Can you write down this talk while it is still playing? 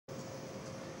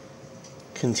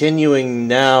Continuing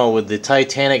now with the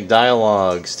Titanic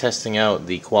dialogues, testing out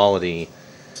the quality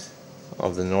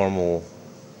of the normal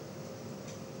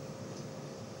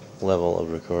level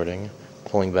of recording.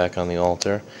 Pulling back on the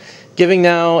altar. Giving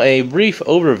now a brief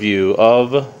overview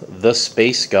of the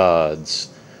space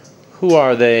gods. Who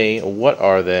are they? What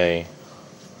are they?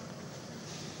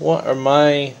 What are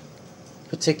my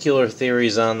particular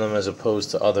theories on them as opposed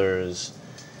to others?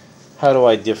 How do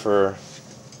I differ?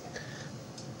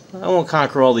 I won't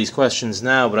conquer all these questions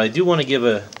now, but I do want to give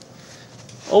an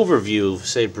overview,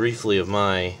 say briefly, of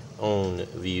my own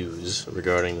views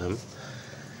regarding them.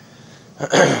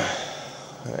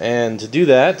 And to do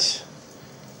that,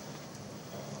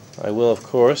 I will, of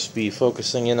course, be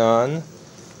focusing in on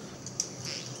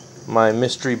my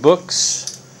mystery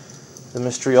books, the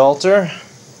Mystery Altar.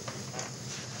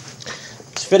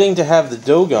 It's fitting to have the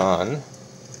Dogon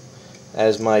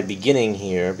as my beginning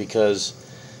here, because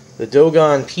the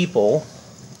Dogon people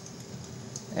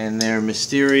and their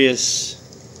mysterious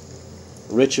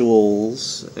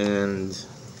rituals and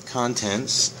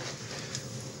contents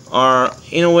are,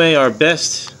 in a way,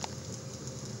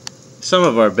 some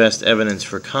of our best evidence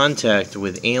for contact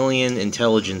with alien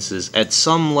intelligences at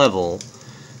some level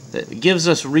that gives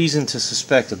us reason to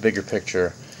suspect a bigger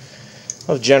picture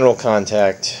of general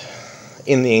contact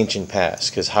in the ancient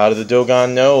past. Because how did the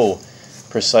Dogon know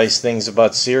precise things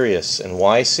about Sirius? And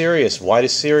why Sirius? Why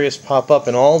does Sirius pop up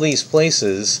in all these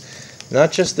places?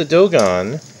 Not just the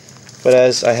Dogon, but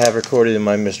as I have recorded in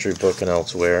my mystery book and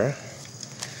elsewhere,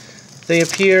 they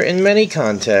appear in many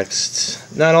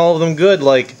contexts, not all of them good,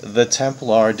 like the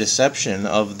Templar deception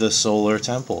of the Solar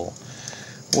Temple,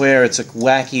 where it's a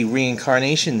wacky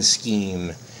reincarnation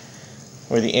scheme,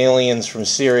 where the aliens from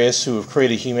Sirius who have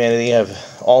created humanity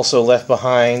have also left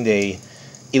behind a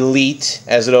elite,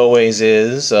 as it always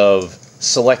is, of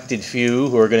selected few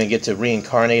who are going to get to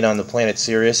reincarnate on the planet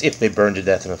Sirius if they burn to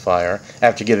death in a fire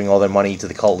after giving all their money to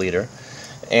the cult leader.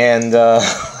 And,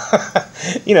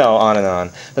 you know, on and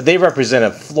on. But they represent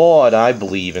a flawed, I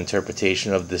believe,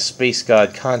 interpretation of the space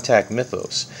god contact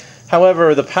mythos.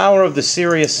 However, the power of the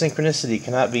Sirius synchronicity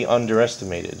cannot be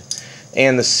underestimated.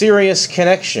 And the Sirius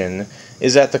connection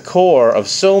is at the core of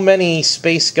so many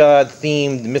space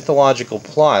god-themed mythological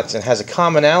plots and has a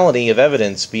commonality of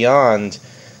evidence beyond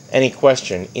any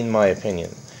question, in my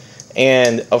opinion.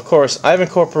 And, of course, I've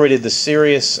incorporated the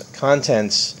Sirius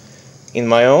contents in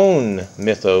my own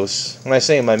mythos. When I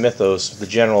say my mythos, the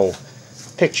general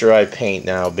picture I paint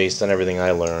now based on everything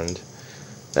I learned.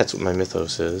 That's what my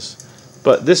mythos is.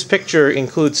 But this picture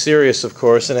includes Sirius, of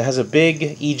course, and it has a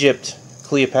big Egypt,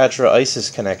 Cleopatra, Isis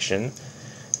connection.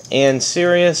 And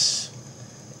Sirius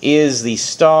is the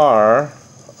star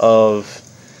of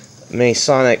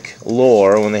Masonic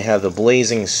lore. When they have the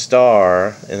blazing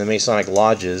star in the Masonic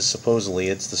lodges, supposedly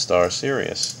it's the star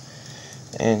Sirius.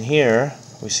 And here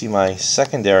we see my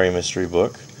secondary mystery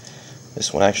book.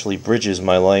 This one actually bridges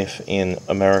my life in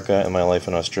America and my life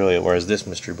in Australia, whereas this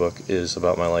mystery book is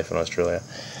about my life in Australia.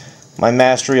 My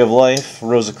Mastery of Life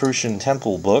Rosicrucian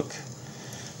Temple book.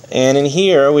 And in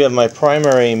here we have my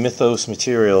primary mythos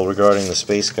material regarding the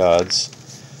space gods,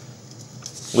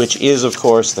 which is, of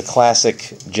course, the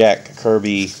classic Jack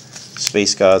Kirby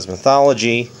Space Gods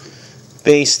mythology,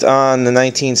 based on the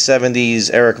 1970s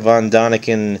Eric von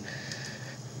Däniken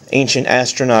Ancient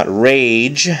Astronaut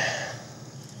Rage.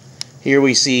 Here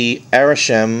we see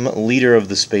Arishem, leader of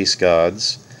the space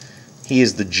gods. He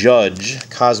is the judge,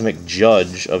 cosmic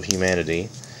judge of humanity,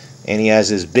 and he has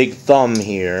his big thumb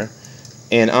here.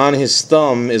 And on his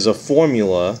thumb is a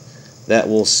formula that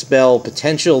will spell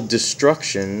potential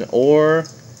destruction or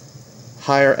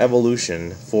higher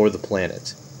evolution for the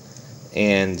planet.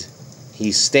 And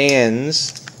he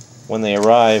stands, when they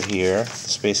arrive here, the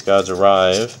space gods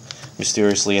arrive,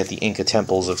 mysteriously at the Inca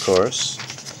temples, of course.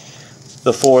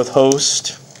 The fourth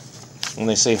host. When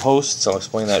they say hosts, I'll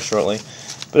explain that shortly.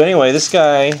 But anyway, this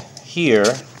guy here,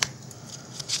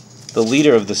 the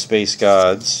leader of the space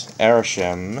gods,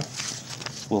 Arishem,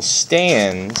 will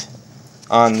stand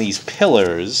on these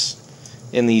pillars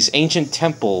in these ancient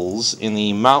temples in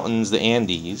the mountains, the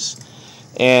Andes.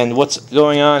 And what's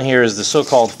going on here is the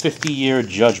so-called 50-year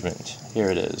judgment. Here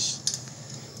it is.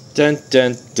 Dun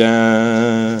dun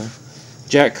dun.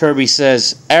 Jack Kirby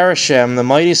says, Arishem, the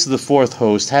mightiest of the fourth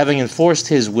host, having enforced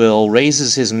his will,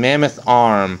 raises his mammoth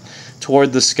arm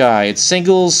toward the sky. It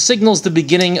signals the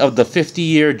beginning of the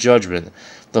 50-year judgment,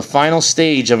 the final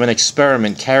stage of an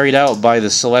experiment carried out by the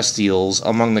Celestials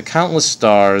among the countless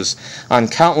stars on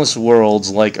countless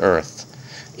worlds like Earth,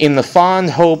 in the fond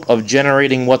hope of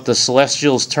generating what the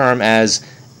Celestials term as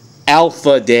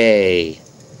Alpha Day.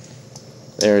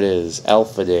 There it is,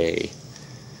 Alpha Day.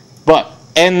 But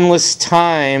endless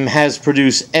time has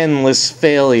produced endless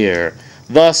failure.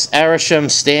 Thus, Arishem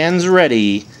stands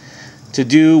ready to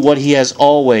do what he has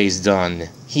always done.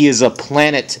 He is a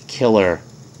planet killer.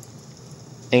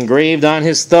 Engraved on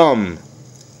his thumb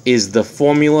is the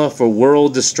formula for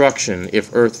world destruction.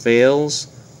 If Earth fails,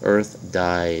 Earth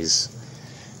dies.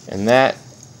 And that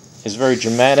is very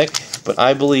dramatic, but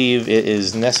I believe it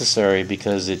is necessary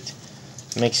because it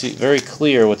makes it very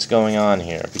clear what's going on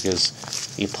here. Because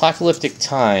the apocalyptic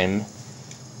time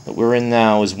that we're in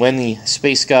now is when the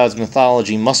space god's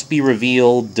mythology must be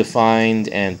revealed, defined,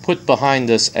 and put behind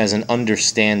us as an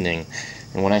understanding.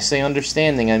 And when I say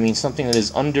understanding, I mean something that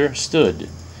is understood.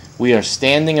 We are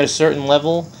standing at a certain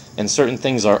level, and certain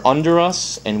things are under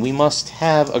us, and we must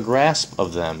have a grasp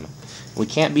of them. We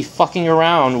can't be fucking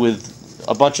around with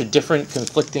a bunch of different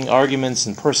conflicting arguments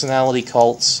and personality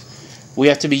cults. We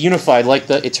have to be unified like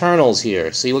the Eternals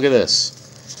here. See, look at this.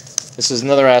 This is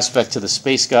another aspect to the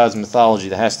space god's mythology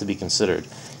that has to be considered.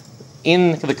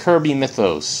 In the Kirby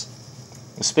mythos,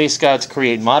 the space gods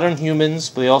create modern humans,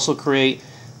 but they also create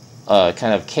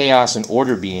kind of chaos and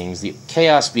order beings. The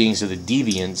chaos beings are the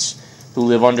deviants who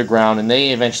live underground, and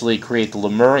they eventually create the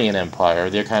Lemurian Empire.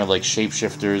 They're kind of like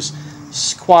shapeshifters,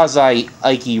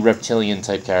 quasi-Ike reptilian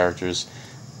type characters,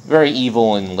 very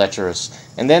evil and lecherous.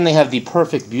 And then they have the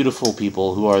perfect, beautiful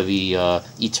people who are the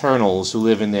Eternals, who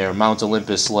live in their Mount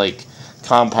Olympus-like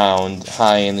compound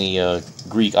high in the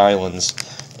Greek islands.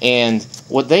 And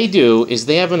what they do is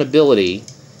they have an ability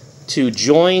to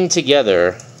join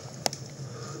together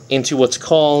into what's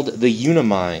called the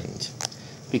Unimind.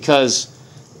 Because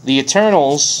the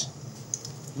Eternals,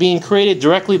 being created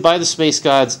directly by the space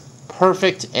gods,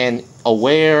 perfect and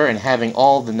aware and having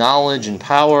all the knowledge and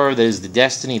power that is the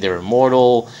destiny, they're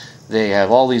immortal, they have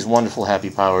all these wonderful happy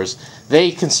powers,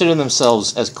 they consider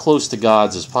themselves as close to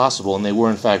gods as possible, and they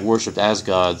were in fact worshipped as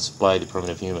gods by the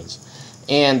primitive humans.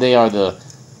 And they are the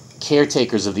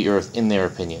caretakers of the earth in their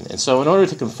opinion. And so in order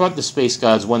to confront the space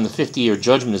gods when the 50-year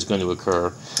judgment is going to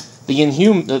occur,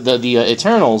 the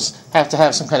Eternals have to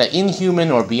have some kind of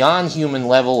inhuman or beyond human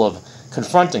level of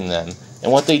confronting them.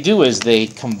 And what they do is they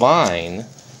combine,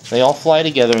 they all fly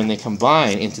together and they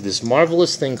combine into this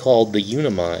marvelous thing called the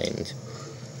Unimind.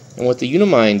 And what the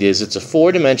Unimind is, it's a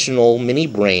four-dimensional mini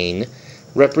brain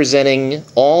representing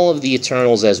all of the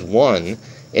Eternals as one.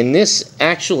 And this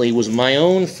actually was my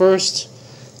own first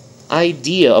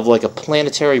idea of like a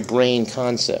planetary brain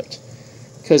concept.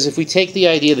 Because if we take the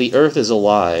idea the Earth is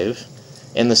alive,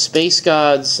 and the space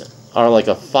gods are like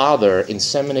a father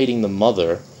inseminating the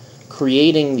mother,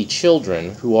 creating the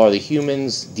children, who are the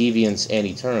humans, deviants, and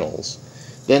Eternals,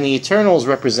 then the Eternals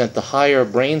represent the higher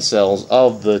brain cells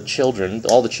of the children.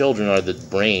 All the children are the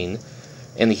brain,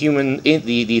 and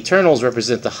the Eternals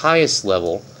represent the highest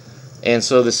level. And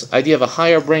so this idea of a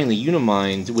higher brain, the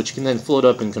Unimind, which can then float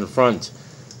up and confront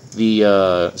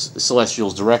the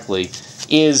Celestials directly,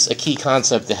 is a key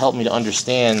concept to help me to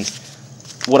understand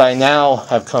what I now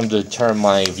have come to term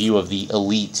my view of the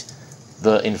elite,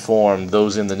 the informed,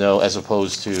 those in the know, as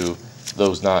opposed to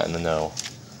those not in the know.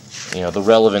 You know, the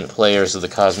relevant players of the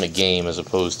cosmic game as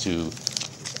opposed to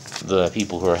the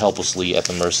people who are helplessly at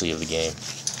the mercy of the game.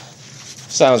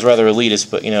 Sounds rather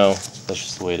elitist, but, you know, that's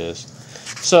just the way it is.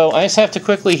 So I just have to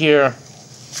quickly here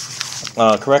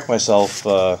correct myself,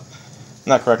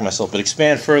 not correct myself, but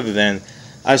expand further then.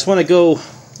 I just want to go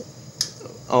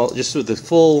just with the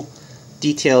full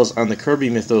details on the Kirby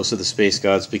mythos of the space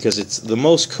gods because it's the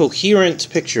most coherent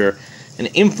picture and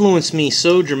influenced me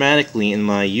so dramatically in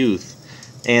my youth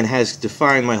and has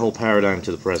defined my whole paradigm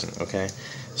to the present, okay?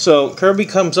 So Kirby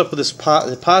comes up with this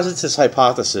posits this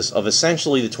hypothesis of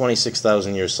essentially the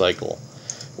 26,000-year cycle,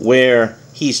 where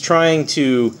he's trying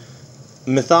to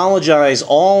mythologize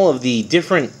all of the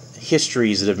different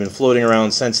histories that have been floating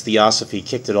around since Theosophy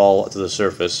kicked it all to the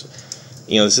surface.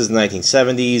 You know, this is the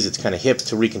 1970s. It's kind of hip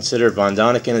to reconsider. Von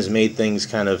Däniken has made things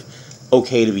kind of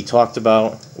okay to be talked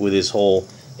about with his whole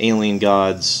alien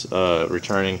gods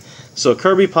returning. So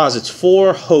Kirby posits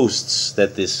 4 hosts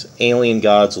that this alien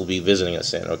gods will be visiting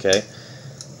us in, okay?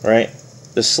 All right?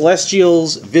 The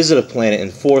Celestials visit a planet in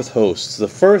 4th hosts. The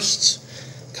first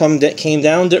came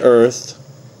down to Earth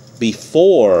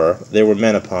before there were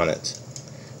men upon it.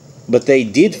 But they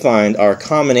did find our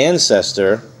common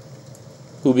ancestor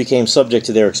who became subject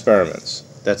to their experiments.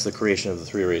 That's the creation of the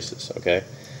 3 races, okay?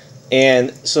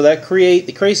 And so that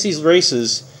creates these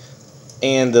races,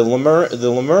 and the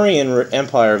Lemurian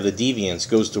Empire of the Deviants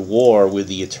goes to war with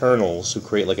the Eternals, who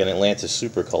create like an Atlantis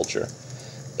superculture.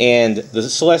 And the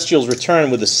Celestials return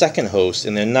with the 2nd host,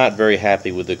 and they're not very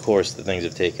happy with the course that things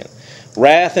have taken.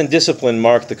 Wrath and discipline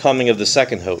mark the coming of the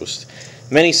 2nd host.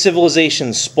 Many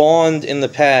civilizations spawned in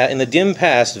the dim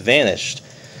past vanished,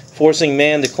 forcing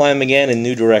man to climb again in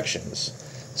new directions.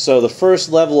 So the first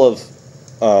level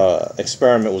of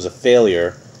experiment was a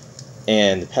failure,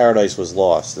 and paradise was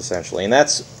lost, essentially. And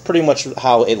that's pretty much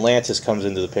how Atlantis comes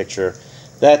into the picture.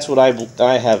 That's what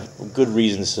I have good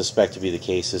reason to suspect to be the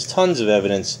case. There's tons of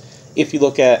evidence. If you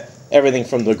look at everything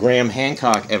from the Graham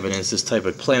Hancock evidence, this type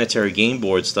of planetary game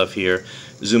board stuff here,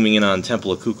 zooming in on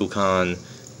Temple of Kukulkan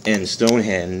and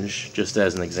Stonehenge, just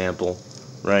as an example,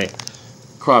 right?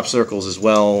 Crop circles as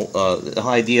well. The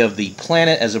idea of the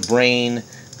planet as a brain.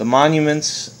 The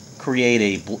monuments create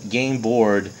a game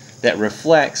board that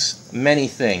reflects many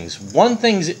things. One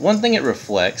thing it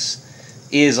reflects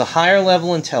is a higher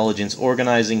level intelligence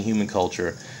organizing human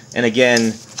culture. And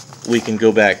again, we can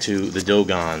go back to the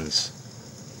Dogons.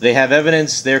 They have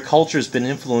evidence their culture's been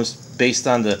influenced based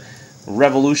on the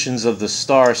revolutions of the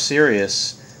star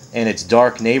Sirius and its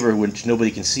dark neighbor, which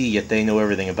nobody can see, yet they know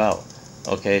everything about.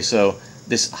 Okay, so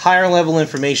this higher level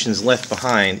information is left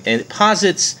behind, and it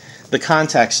posits the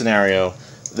contact scenario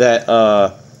that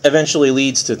eventually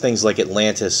leads to things like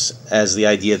Atlantis, as the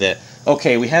idea that,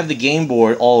 okay, we have the game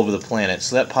board all over the planet,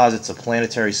 so that posits a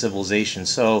planetary civilization.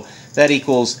 So that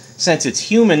equals, since it's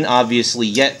human, obviously,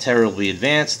 yet terribly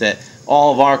advanced, that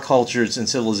all of our cultures and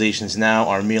civilizations now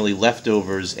are merely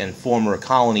leftovers and former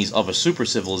colonies of a super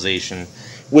civilization,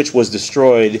 which was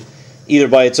destroyed either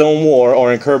by its own war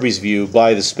or, in Kirby's view,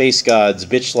 by the space gods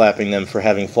bitch-slapping them for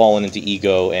having fallen into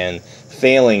ego and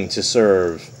failing to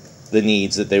serve the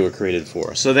needs that they were created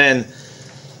for. So then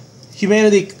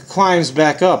humanity climbs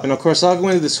back up, and of course I'll go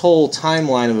into this whole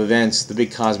timeline of events, the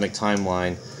big cosmic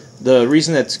timeline. The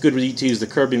reason that's good to use the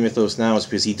Kirby mythos now is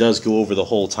because he does go over the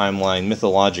whole timeline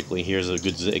mythologically. Here's a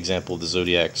good example of the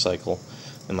zodiac cycle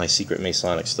and my secret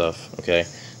Masonic stuff. Okay,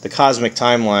 the cosmic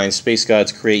timeline, space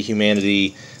gods create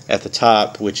humanity at the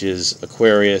top, which is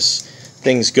Aquarius.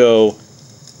 Things go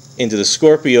into the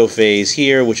Scorpio phase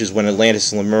here, which is when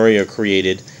Atlantis and Lemuria are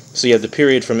created. So you have the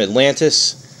period from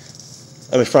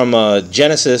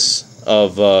Genesis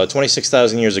of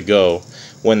 26,000 years ago,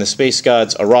 when the space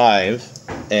gods arrive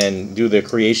and do their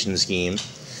creation scheme,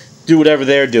 do whatever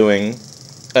they're doing,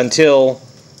 until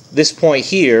this point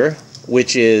here,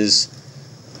 which is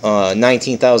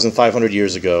 19,500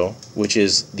 years ago, which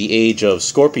is the age of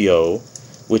Scorpio,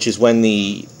 which is when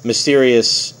the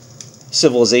mysterious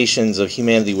civilizations of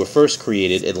humanity were first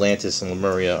created. Atlantis and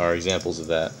Lemuria are examples of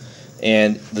that.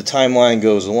 And the timeline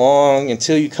goes along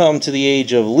until you come to the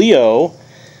age of Leo,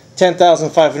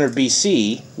 10,500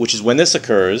 BC, which is when this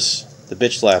occurs, the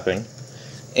bitch slapping.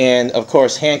 And, of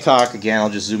course, Hancock, again, I'll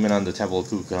just zoom in on the Temple of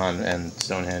Kukulkan and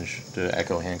Stonehenge to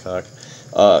echo Hancock,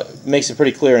 makes it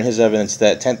pretty clear in his evidence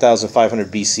that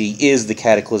 10,500 BC is the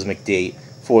cataclysmic date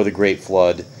for the Great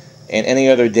Flood. And any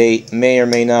other date may or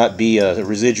may not be a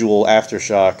residual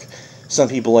aftershock. Some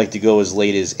people like to go as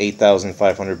late as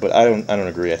 8,500, but I don't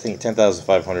agree. I think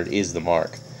 10,500 is the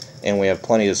mark, and we have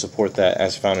plenty to support that,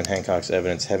 as found in Hancock's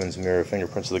evidence, Heaven's Mirror,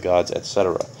 Fingerprints of the Gods,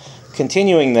 etc.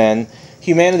 Continuing then,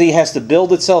 humanity has to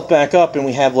build itself back up, and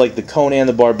we have like the Conan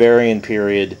the Barbarian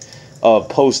period of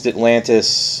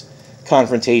post-Atlantis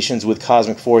confrontations with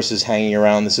cosmic forces hanging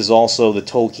around. This is also the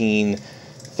Tolkien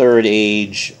Third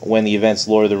Age, when the events,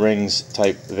 Lord of the Rings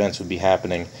type events would be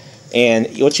happening.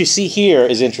 And what you see here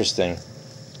is interesting.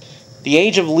 The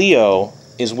age of Leo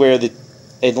is where the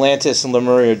Atlantis and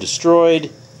Lemuria are destroyed,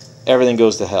 everything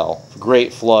goes to hell,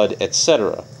 Great Flood,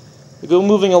 etc. You go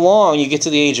moving along, you get to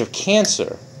the age of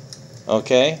Cancer.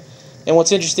 Okay? And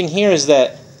what's interesting here is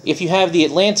that if you have the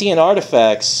Atlantean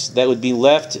artifacts that would be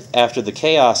left after the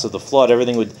chaos of the flood,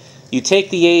 everything would... You take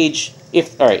the age...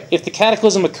 If the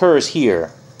cataclysm occurs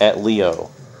here at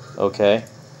Leo, okay,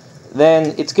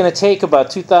 then it's going to take about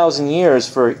 2,000 years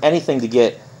for anything to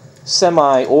get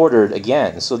semi-ordered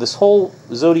again. So this whole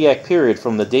zodiac period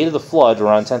from the date of the flood,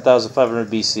 around 10,500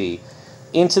 BC,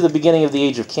 into the beginning of the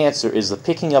age of Cancer is the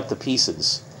picking up the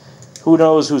pieces. Who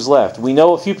knows who's left? We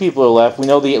know a few people are left. We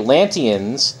know the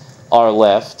Atlanteans are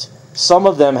left. Some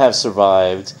of them have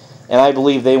survived, and I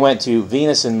believe they went to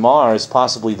Venus and Mars,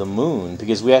 possibly the moon,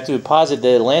 because we have to posit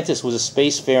that Atlantis was a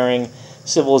spacefaring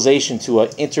civilization to an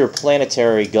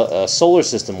interplanetary solar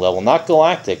system level, not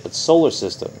galactic, but solar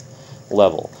system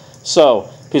level.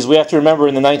 So, because we have to remember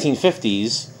in the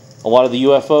 1950s, a lot of the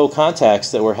UFO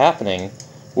contacts that were happening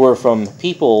were from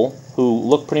people who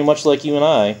look pretty much like you and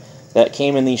I, that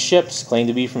came in these ships, claimed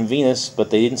to be from Venus, but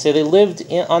they didn't say they lived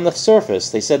on the surface.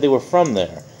 They said they were from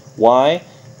there. Why?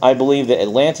 I believe that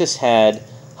Atlantis had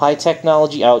high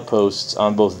technology outposts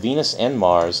on both Venus and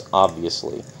Mars,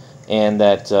 obviously, and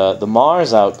that the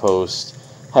Mars outpost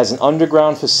has an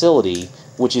underground facility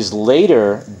which is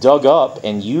later dug up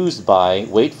and used by,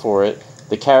 wait for it,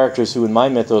 the characters who in my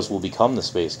mythos will become the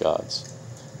space gods.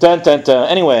 Dun dun dun.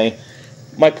 Anyway,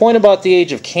 my point about the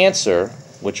Age of Cancer,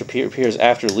 which appears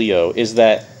after Leo, is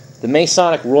that the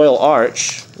Masonic Royal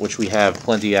Arch, which we have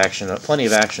plenty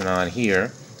of action on here,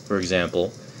 for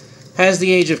example, has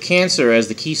the Age of Cancer as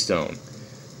the keystone.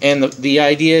 And the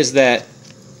idea is that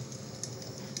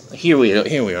here we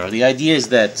are. The idea is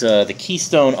that the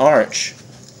keystone arch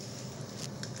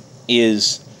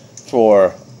is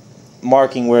for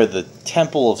marking where the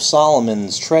Temple of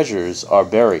Solomon's treasures are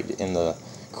buried in the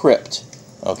crypt.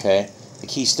 Okay, the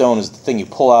keystone is the thing you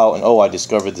pull out, and oh, I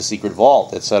discovered the secret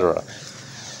vault, etc.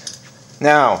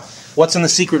 Now, what's in the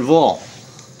secret vault?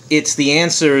 It's the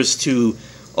answers to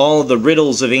all of the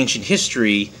riddles of ancient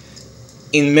history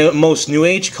in most New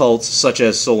Age cults, such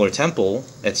as Solar Temple,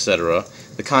 etc.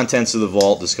 The contents of the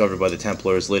vault discovered by the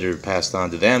Templars, later passed on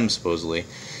to them, supposedly.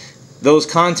 Those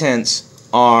contents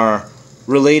are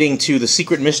relating to the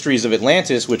secret mysteries of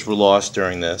Atlantis, which were lost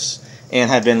during this,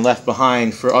 and have been left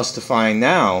behind for us to find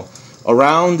now,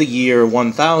 around the year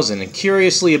 1000. And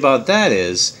curiously about that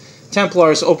is,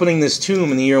 Templars opening this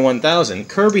tomb in the year 1000,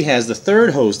 Kirby has the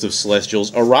third host of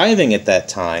Celestials arriving at that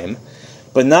time,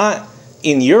 but not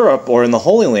in Europe or in the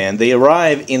Holy Land. They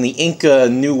arrive in the Inca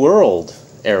New World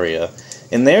area,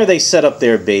 and there they set up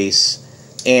their base,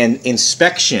 and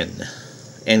inspection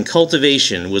and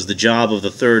cultivation was the job of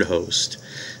the third host.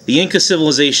 The Inca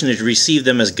civilization had received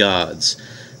them as gods.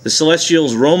 The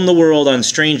Celestials roamed the world on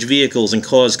strange vehicles and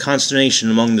caused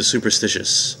consternation among the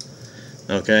superstitious.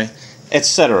 Okay?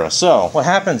 Etc. So, what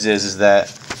happens is that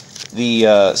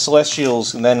the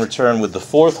Celestials then return with the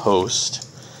fourth host.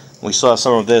 We saw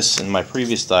some of this in my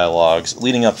previous dialogues,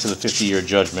 leading up to the 50-year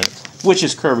judgment, which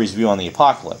is Kirby's view on the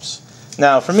apocalypse.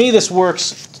 Now, for me, this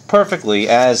works perfectly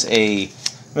as a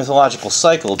mythological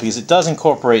cycle, because it does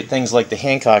incorporate things like the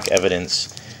Hancock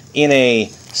evidence in a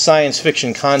science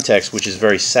fiction context, which is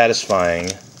very satisfying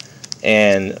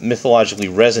and mythologically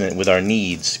resonant with our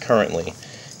needs currently.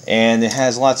 And it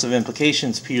has lots of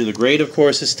implications. Peter the Great, of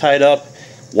course, is tied up.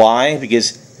 Why?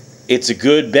 Because it's a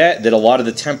good bet that a lot of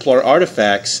the Templar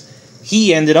artifacts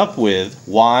he ended up with.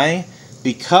 Why?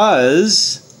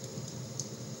 Because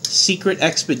secret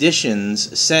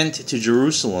expeditions sent to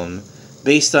Jerusalem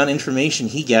based on information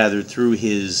he gathered through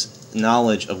his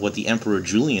knowledge of what the Emperor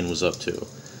Julian was up to.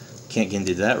 Can't get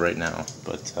into that right now.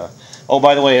 But oh,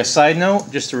 by the way, a side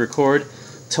note, just to record,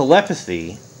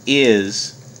 telepathy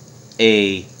is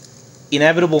a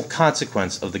inevitable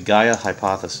consequence of the Gaia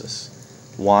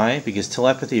hypothesis. Why? Because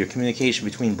telepathy or communication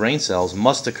between brain cells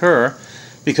must occur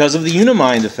because of the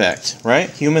unimind effect, right?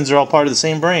 Humans are all part of the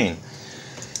same brain.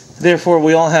 Therefore,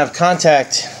 we all have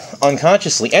contact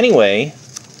unconsciously anyway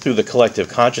through the collective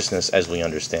consciousness as we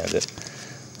understand it.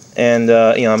 And,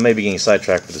 you know, I may be getting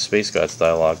sidetracked with the Space Gods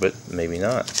dialogue, but maybe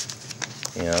not.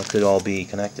 You know, it could all be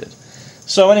connected.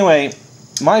 So anyway,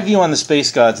 my view on the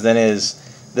Space Gods then is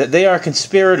that they are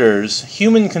conspirators,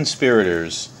 human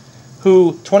conspirators,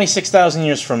 who 26,000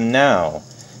 years from now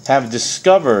have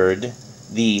discovered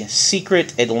the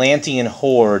secret Atlantean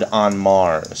horde on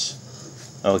Mars.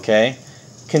 Okay?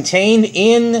 Contained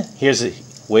in,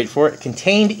 wait for it,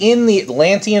 contained in the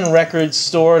Atlantean records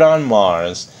stored on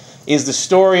Mars is the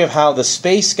story of how the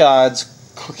Space Gods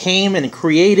came and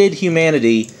created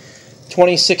humanity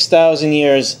 26,000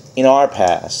 years in our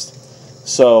past.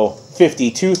 So,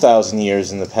 52,000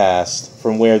 years in the past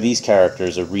from where these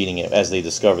characters are reading it as they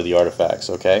discover the artifacts,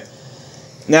 okay?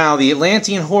 Now, the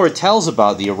Atlantean horde tells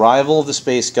about the arrival of the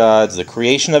Space Gods, the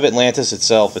creation of Atlantis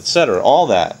itself, etc., all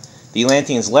that. The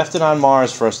Atlanteans left it on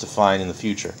Mars for us to find in the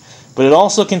future. But it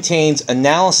also contains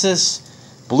analysis,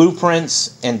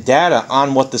 blueprints, and data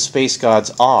on what the Space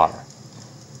Gods are.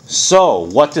 So,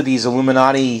 what do these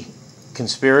Illuminati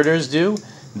conspirators do?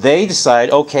 They decide,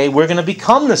 okay, we're going to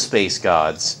become the Space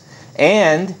Gods.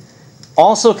 And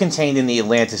also contained in the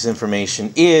Atlantis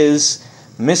information is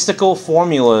mystical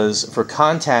formulas for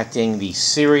contacting the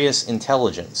Sirius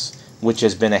intelligence, which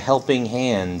has been a helping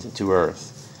hand to Earth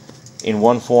in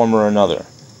one form or another.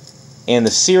 And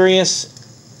the Sirius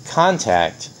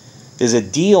contact is a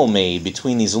deal made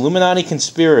between these Illuminati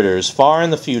conspirators far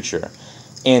in the future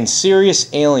and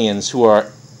Sirius aliens who are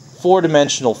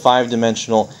four-dimensional,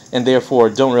 five-dimensional, and therefore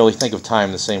don't really think of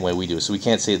time the same way we do, so we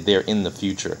can't say that they're in the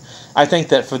future. I think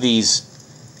that for these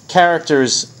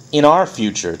characters in our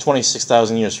future,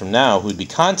 26,000 years from now, who'd be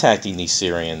contacting these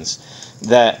Sirians,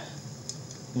 that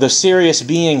the Sirius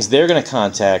beings they're going to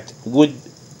contact would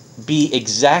be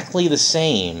exactly the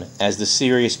same as the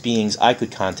Sirius beings I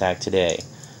could contact today.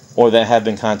 or that have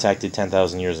been contacted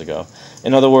 10,000 years ago.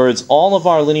 In other words, all of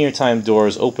our linear time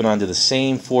doors open onto the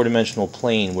same four-dimensional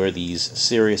plane where these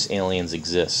serious aliens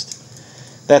exist.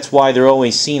 That's why they're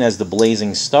always seen as the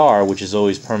blazing star, which is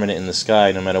always permanent in the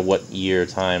sky no matter what year,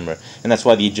 time, and that's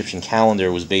why the Egyptian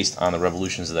calendar was based on the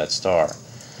revolutions of that star.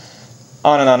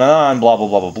 On and on and on, blah, blah,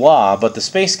 blah, blah, blah, but the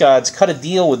space gods cut a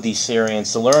deal with these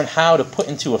Sirians to learn how to put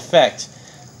into effect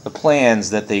the plans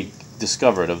that they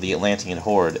discovered of the Atlantean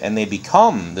horde, and they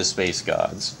become the space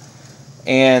gods,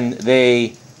 and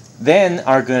they then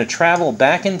are going to travel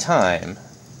back in time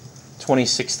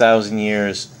 26,000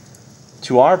 years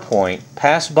to our point,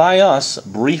 pass by us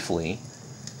briefly,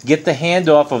 get the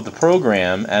handoff of the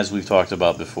program, as we've talked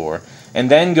about before,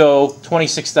 and then go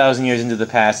 26,000 years into the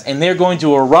past, and they're going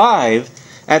to arrive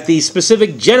at the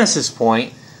specific genesis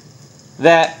point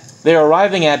that they're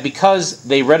arriving at because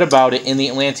they read about it in the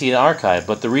Atlantean archive.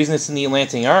 But the reason it's in the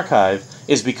Atlantean archive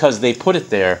is because they put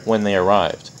it there when they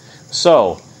arrived.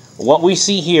 So, what we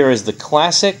see here is the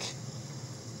classic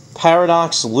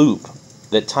paradox loop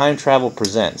that time travel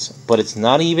presents, but it's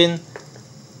not even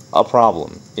a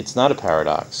problem. It's not a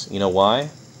paradox. You know why?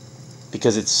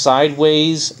 Because it's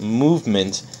sideways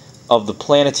movement of the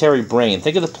planetary brain.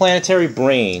 Think of the planetary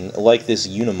brain like this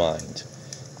unimind,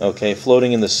 okay,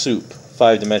 floating in the soup,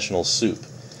 five-dimensional soup.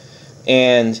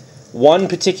 And one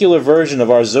particular version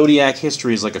of our zodiac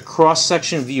history is like a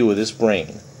cross-section view of this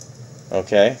brain,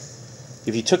 okay?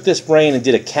 If you took this brain and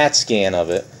did a CAT scan of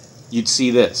it, you'd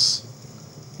see this.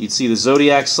 You'd see the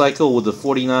zodiac cycle with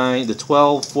the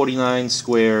 12, 49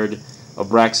 squared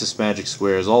Abraxas magic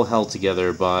squares, all held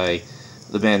together by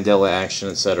the Mandela action,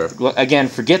 etc. Again,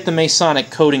 forget the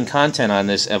Masonic coding content on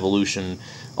this evolution,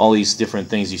 all these different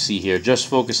things you see here. Just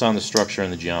focus on the structure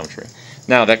and the geometry.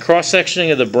 Now, that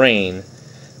cross-sectioning of the brain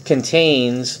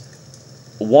contains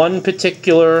one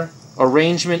particular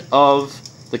arrangement of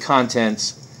the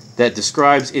contents that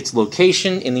describes its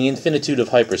location in the infinitude of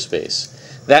hyperspace.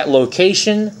 That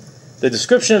location, the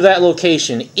description of that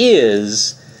location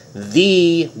is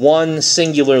the one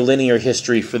singular linear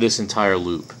history for this entire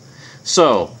loop.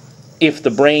 So, if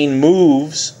the brain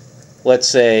moves, let's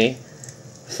say,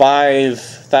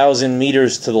 5,000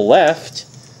 meters to the left,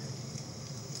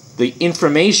 the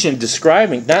information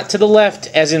describing, not to the left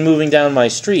as in moving down my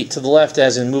street, to the left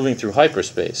as in moving through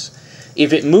hyperspace.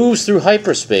 If it moves through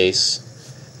hyperspace,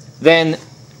 then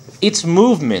its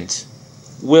movement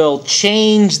will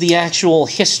change the actual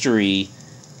history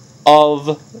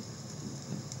of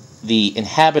the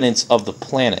inhabitants of the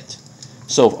planet.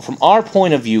 So from our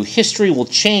point of view, history will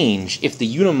change if the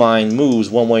unimind moves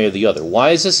one way or the other.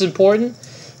 Why is this important?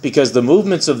 Because the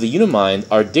movements of the unimind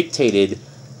are dictated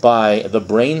by the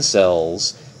brain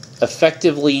cells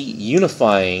effectively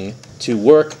unifying to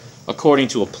work according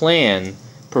to a plan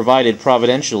provided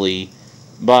providentially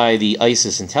by the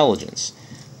ISIS intelligence.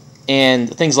 And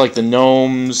things like the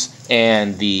gnomes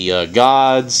and the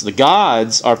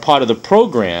gods are part of the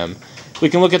program. We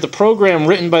can look at the program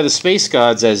written by the space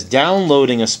gods as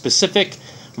downloading a specific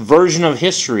version of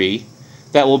history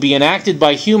that will be enacted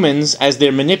by humans as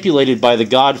they're manipulated by the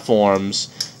god forms,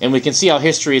 and we can see how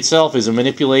history itself is a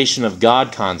manipulation of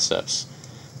god concepts.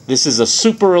 This is a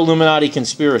super Illuminati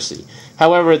conspiracy.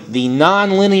 However, the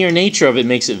non-linear nature of it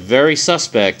makes it very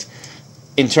suspect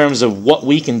in terms of what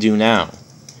we can do now.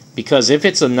 Because if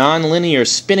it's a non-linear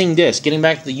spinning disk, getting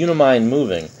back to the unimind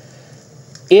moving,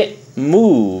 it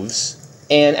moves,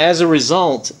 and as a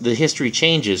result, the history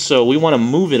changes. So we want to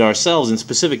move it ourselves in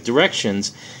specific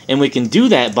directions, and we can do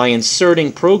that by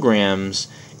inserting programs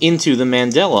into the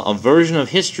Mandela. A version of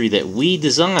history that we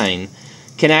design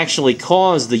can actually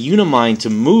cause the unimind to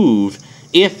move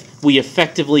if we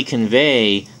effectively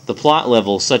convey the plot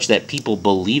level such that people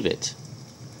believe it.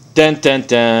 Dun dun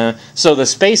dun. So the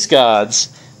space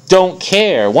gods don't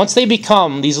care. Once they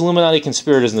become these Illuminati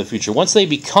conspirators in the future, once they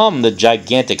become the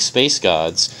gigantic space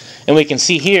gods, and we can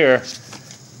see here,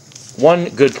 one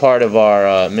good part of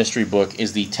our mystery book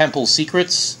is the Temple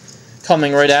Secrets,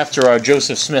 coming right after our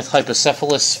Joseph Smith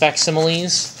Hypocephalus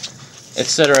facsimiles,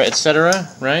 etc., etc.,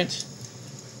 right?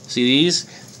 See these?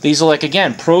 These are like,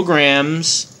 again,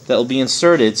 programs that will be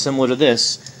inserted, similar to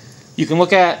this. You can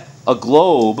look at a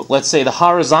globe. Let's say the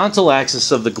horizontal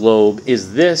axis of the globe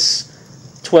is this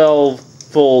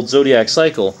 12-fold zodiac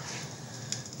cycle.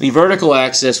 The vertical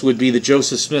axis would be the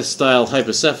Joseph Smith-style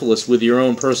hypocephalus with your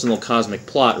own personal cosmic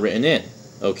plot written in,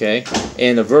 okay?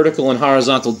 And the vertical and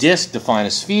horizontal disk define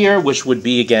a sphere, which would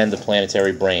be, again, the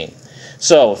planetary brain.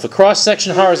 So, if a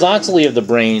cross-section horizontally of the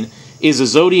brain is a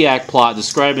zodiac plot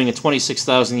describing a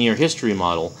 26,000-year history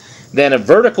model, then a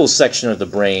vertical section of the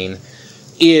brain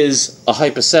is a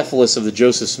hypocephalus of the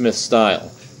Joseph Smith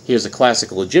style. Here's a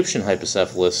classical Egyptian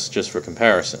hypocephalus, just for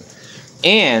comparison.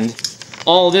 And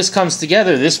all this comes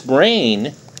together, this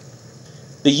brain.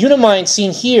 The Unimind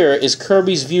seen here is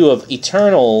Kirby's view of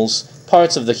Eternal's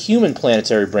parts of the human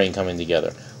planetary brain coming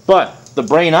together. But the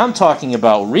brain I'm talking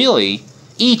about, really,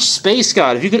 each space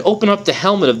god, if you could open up the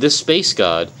helmet of this space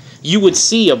god, you would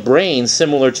see a brain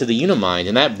similar to the Unimind,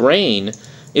 and that brain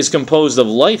is composed of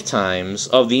lifetimes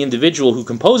of the individual who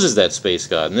composes that space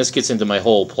god. And this gets into my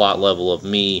whole plot level of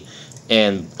me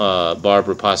and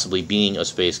Barbara possibly being a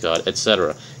space god,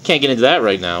 etc. Can't get into that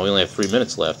right now. We only have 3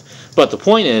 minutes left. But the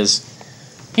point is,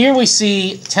 here we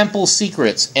see temple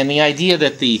secrets and the idea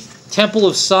that the Temple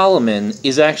of Solomon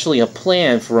is actually a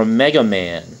plan for a mega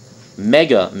man,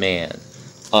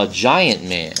 a giant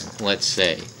man, let's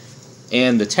say.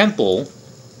 And the temple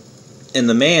and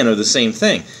the man are the same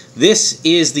thing. This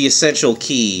is the essential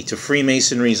key to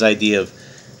Freemasonry's idea of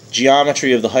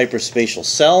geometry of the hyperspatial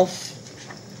self,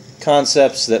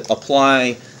 concepts that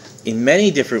apply in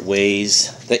many different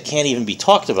ways that can't even be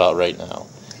talked about right now.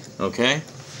 Okay?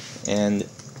 And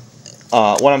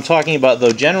what I'm talking about,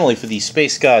 though, generally for the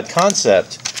space god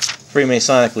concept,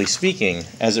 Freemasonically speaking,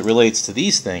 as it relates to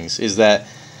these things, is that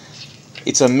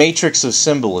it's a matrix of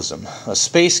symbolism. A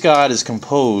space god is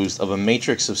composed of a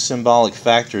matrix of symbolic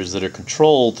factors that are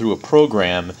controlled through a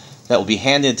program that will be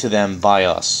handed to them by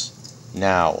us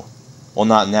now. Well,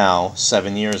 not now,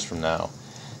 7 years from now.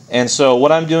 And so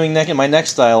what I'm doing in my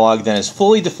next dialogue then is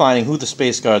fully defining who the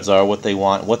space guards are, what they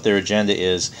want, what their agenda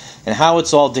is, and how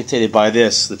it's all dictated by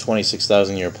this, the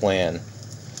 26,000-year plan.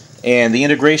 And the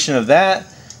integration of that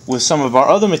with some of our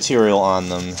other material on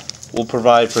them will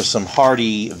provide for some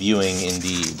hearty viewing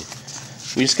indeed.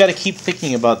 We just got to keep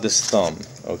thinking about this thumb,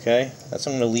 okay? That's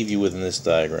what I'm going to leave you with in this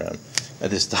diagram.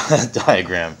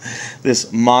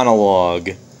 This monologue.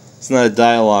 It's not a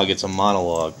dialogue, it's a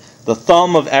monologue. The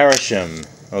thumb of Arisham.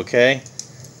 Okay?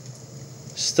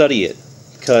 Study it,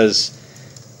 because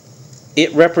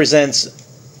it represents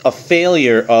a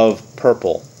failure of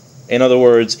purple. In other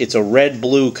words, it's a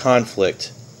red-blue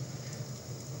conflict.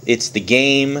 It's the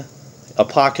game,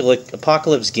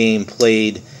 apocalypse game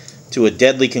played to a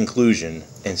deadly conclusion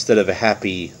instead of a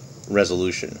happy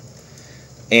resolution.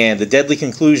 And the deadly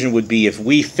conclusion would be if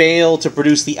we fail to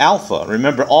produce the alpha.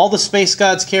 Remember, all the space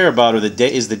gods care about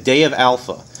is the day of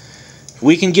alpha. If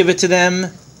we can give it to them,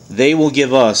 they will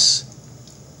give us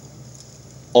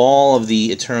all of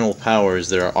the eternal powers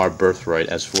that are our birthright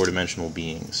as four-dimensional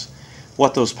beings.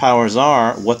 What those powers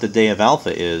are, what the day of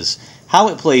alpha is, how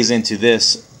it plays into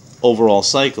this overall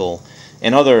cycle,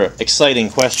 and other exciting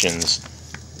questions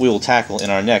we will tackle in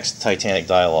our next Titanic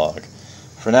dialogue.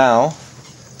 For now,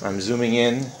 I'm zooming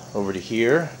in over to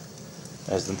here.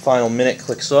 As the final minute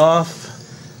clicks off,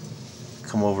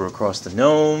 come over across the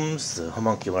gnomes, the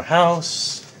homuncular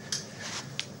house,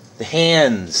 the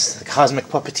hands, the cosmic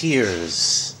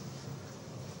puppeteers.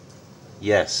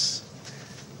 Yes.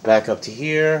 Back up to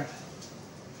here,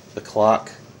 the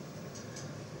clock,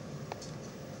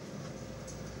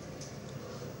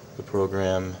 the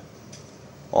program.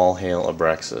 All hail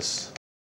Abraxas.